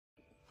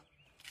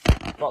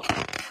Fuck.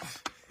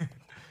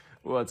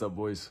 What's up,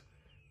 boys?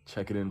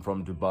 Checking in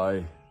from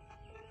Dubai.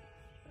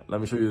 Let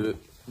me show you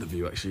the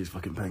view. Actually, it's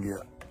fucking bang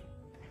here.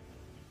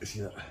 You see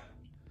that?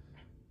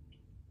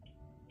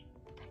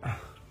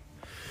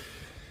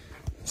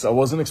 So I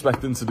wasn't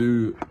expecting to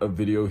do a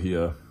video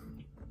here.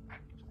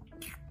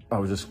 I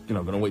was just,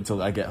 gonna wait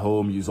till I get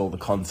home, use all the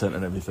content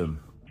and everything.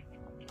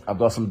 I've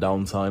got some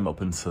downtime up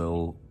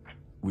until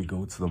we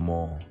go to the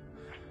mall.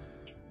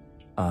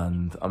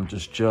 And I'm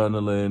just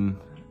journaling,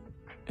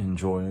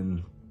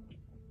 enjoying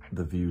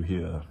the view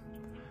here.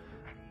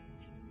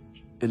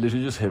 It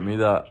literally just hit me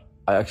that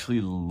I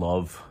actually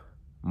love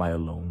my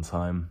alone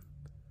time.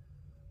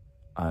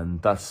 And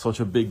that's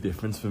such a big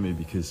difference for me,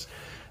 because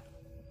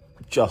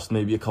just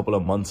maybe a couple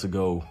of months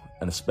ago,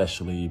 and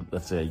especially,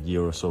 let's say, a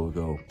year or so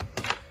ago,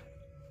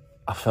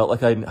 I felt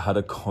like I had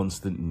a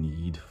constant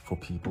need for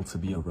people to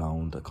be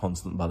around, a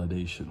constant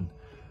validation.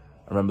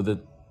 I remember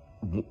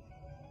that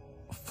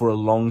for a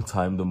long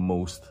time, the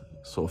most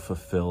sort of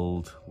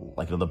fulfilled,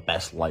 the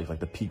best life,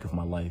 the peak of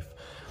my life,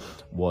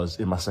 was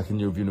in my second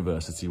year of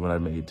university, when I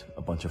made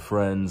a bunch of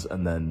friends,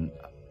 and then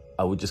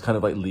I would just kind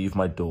of leave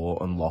my door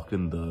unlocked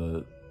in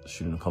the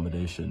student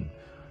accommodation.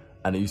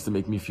 And it used to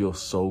make me feel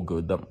so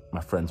good that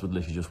my friends would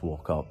literally just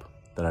walk up,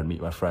 that I'd meet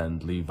my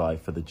friend Levi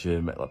for the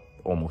gym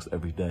almost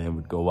every day, and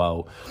we'd go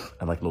out,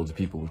 and loads of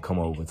people would come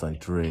over to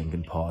drink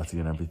and party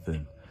and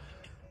everything.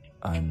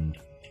 And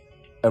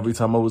every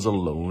time I was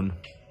alone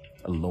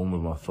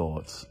with my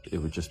thoughts, it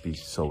would just be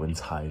so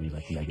entirely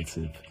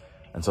negative.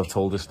 And so I've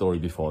told this story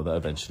before, that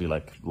eventually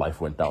life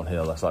went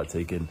downhill. I started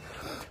taking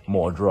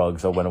more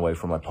drugs. I went away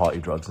from my party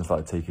drugs and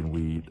started taking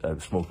weed,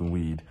 smoking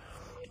weed.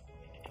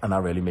 And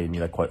that really made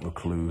me quite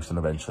recluse, and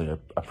eventually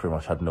I pretty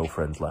much had no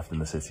friends left in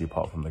the city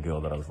apart from the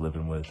girl that I was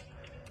living with.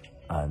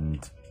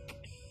 And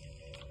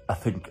I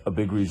think a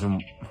big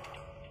reason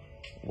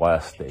why I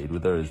stayed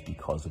with her is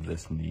because of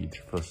this need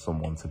for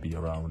someone to be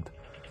around.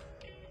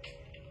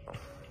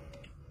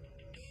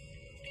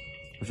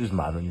 Which is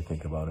mad when you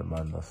think about it,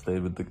 man. I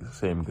stayed with the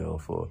same girl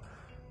for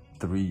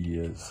 3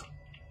 years,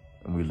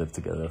 and we lived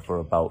together for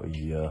about a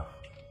year.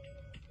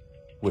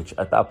 Which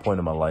at that point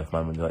in my life,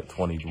 man, when you're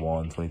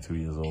 21, 22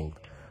 years old,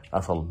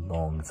 that's a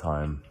long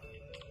time.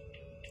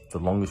 The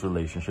longest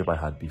relationship I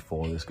had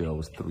before this girl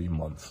was 3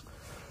 months.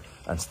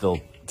 And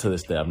still, to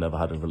this day, I've never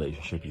had a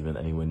relationship even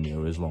anywhere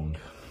near as long.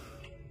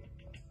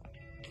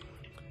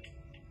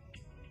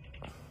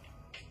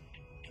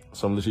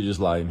 So I'm literally just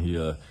lying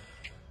here,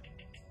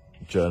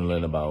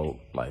 journaling about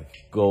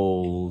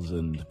goals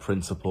and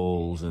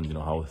principles and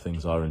how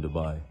things are in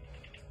Dubai.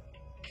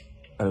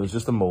 And it was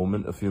just a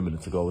moment a few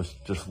minutes ago, I was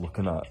just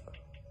looking at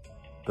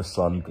the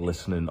sun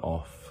glistening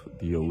off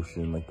the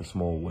ocean, the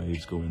small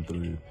waves going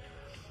through,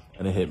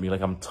 and it hit me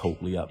I'm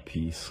totally at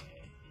peace.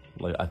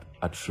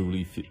 I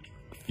truly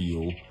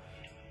feel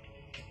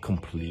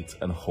complete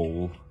and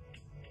whole.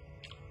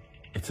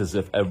 It's as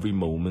if every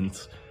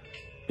moment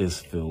is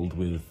filled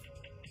with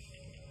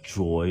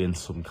joy and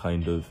some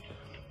kind of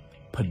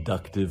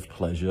productive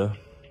pleasure,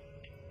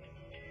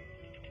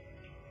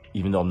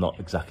 even though I'm not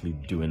exactly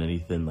doing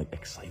anything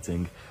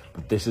exciting.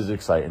 But this is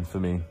exciting for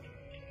me.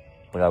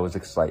 I was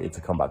excited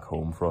to come back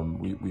home from,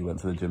 we went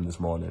to the gym this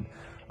morning.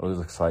 I was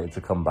excited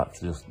to come back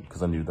to just,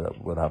 because I knew that I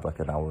would have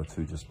an hour or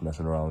two just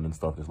messing around and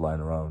stuff, just lying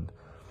around.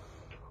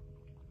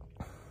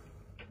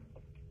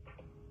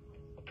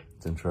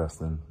 It's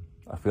interesting.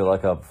 I feel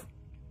like I've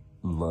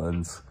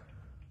learned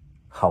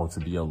how to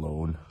be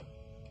alone.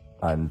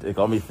 And it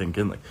got me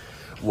thinking,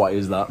 why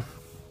is that?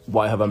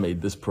 Why have I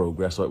made this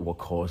progress? What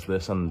caused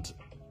this? And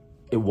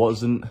it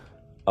wasn't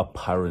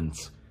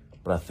apparent,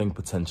 but I think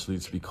potentially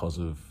it's because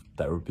of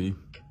therapy.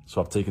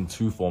 So I've taken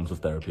 2 forms of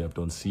therapy. I've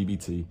done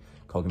CBT,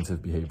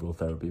 cognitive behavioral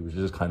therapy, which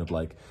is just kind of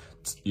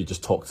you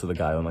just talk to the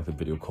guy on the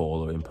video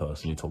call or in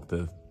person. You talk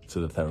to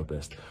the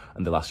therapist,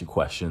 and they'll ask you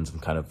questions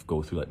and kind of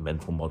go through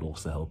mental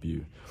models to help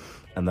you.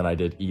 And then I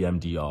did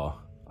EMDR,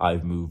 eye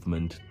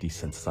movement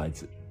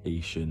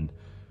desensitization,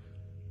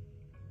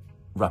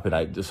 rapid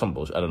eye, just some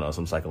bullshit, I don't know,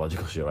 some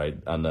psychological shit, right?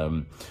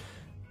 And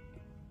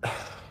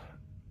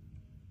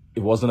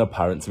it wasn't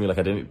apparent to me, I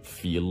didn't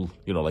feel,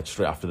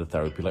 straight after the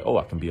therapy, oh,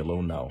 I can be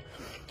alone now.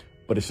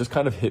 But it's just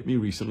kind of hit me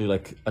recently.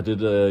 I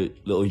did a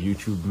little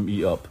YouTube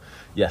meetup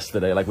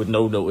yesterday, with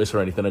no notice or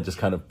anything. I just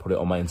kind of put it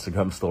on my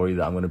Instagram story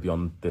that I'm going to be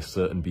on this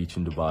certain beach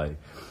in Dubai,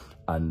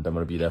 and I'm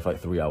going to be there for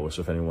 3 hours.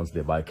 So if anyone's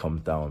nearby,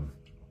 comes down.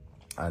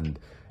 And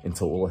in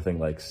total, I think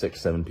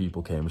 6-7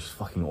 people came, which is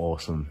fucking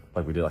awesome.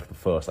 We did the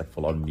first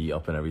full-on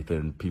meetup and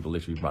everything. People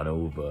literally ran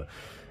over.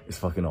 It's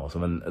fucking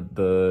awesome. And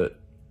the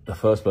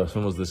first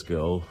person was this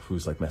girl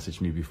who's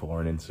messaged me before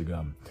on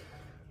Instagram,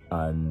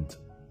 and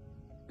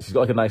she's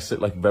got a nice,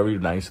 very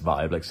nice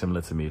vibe,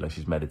 similar to me.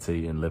 She's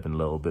meditating, living a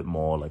little bit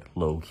more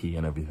low key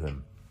and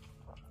everything.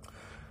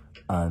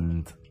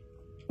 And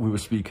we were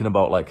speaking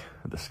about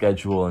the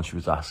schedule, and she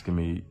was asking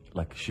me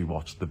she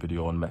watched the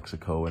video on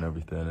Mexico and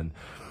everything, and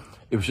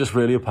it was just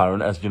really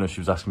apparent as she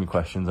was asking me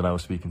questions, and I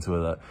was speaking to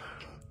her,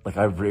 that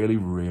I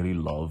really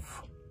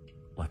love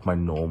like my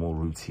normal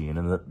routine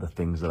and the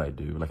things that I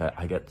do. Like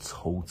I get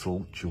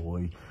total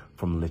joy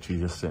from literally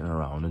just sitting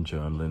around and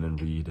journaling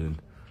and reading.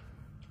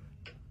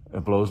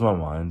 It blows my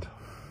mind.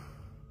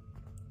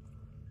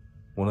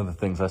 One of the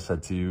things I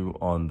said to you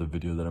on the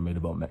video that I made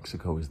about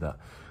Mexico is that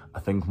I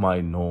think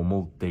my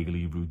normal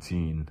daily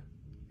routine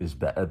is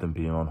better than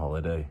being on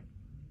holiday.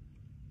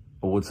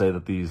 I would say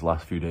that these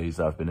last few days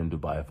that I've been in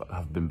Dubai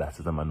have been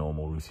better than my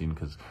normal routine,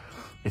 because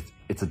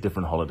it's a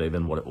different holiday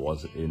than what it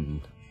was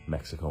in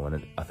Mexico.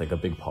 And I think a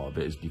big part of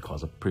it is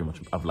because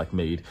I've like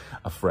made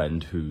a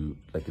friend who,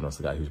 like, you know, it's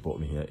the guy who's brought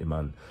me here,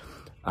 Iman,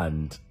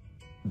 and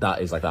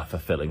that is like that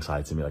fulfilling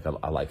side to me. Like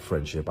I like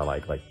friendship, I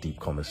like deep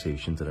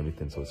conversations and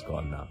everything, so it's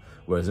gotten that.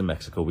 Whereas in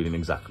Mexico we didn't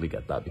exactly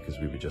get that because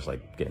we were just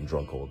like getting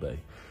drunk all day.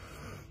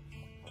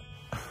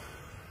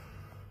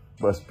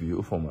 But it's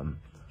beautiful, man.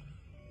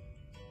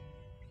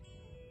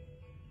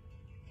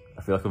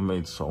 I feel like I've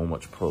made so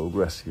much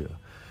progress here.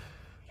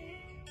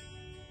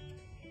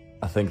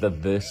 I think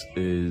that this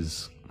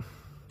is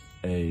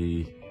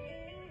a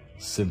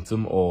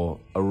symptom or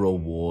a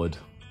reward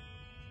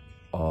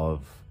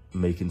of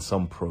making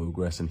some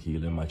progress in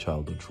healing my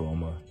childhood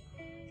trauma.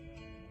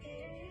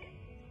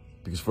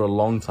 Because for a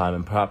long time,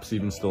 and perhaps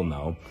even still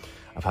now,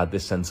 I've had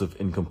this sense of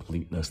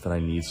incompleteness that I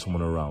need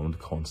someone around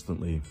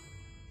constantly.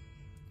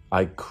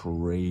 I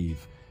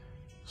crave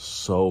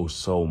so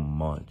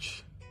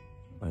much.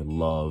 I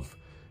love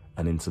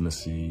and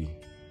intimacy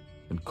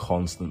and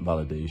constant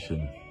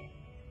validation.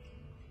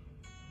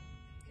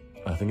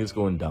 I think it's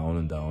going down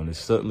and down. It's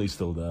certainly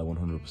still there,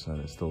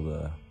 100%, it's still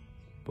there.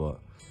 But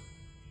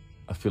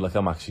I feel like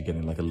I'm actually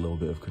getting like a little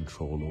bit of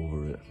control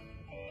over it,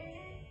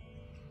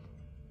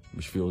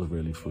 which feels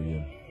really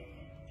freeing.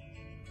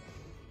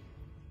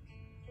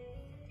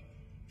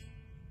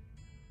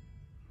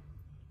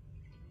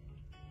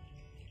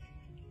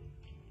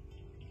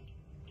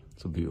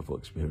 It's a beautiful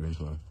experience,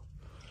 man.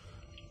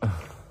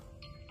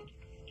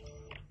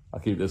 I'll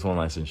keep this one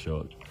nice and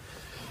short.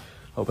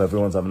 Hope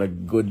everyone's having a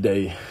good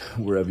day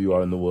wherever you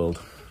are in the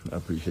world. I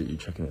appreciate you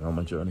checking in on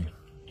my journey.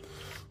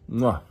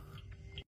 Mwah.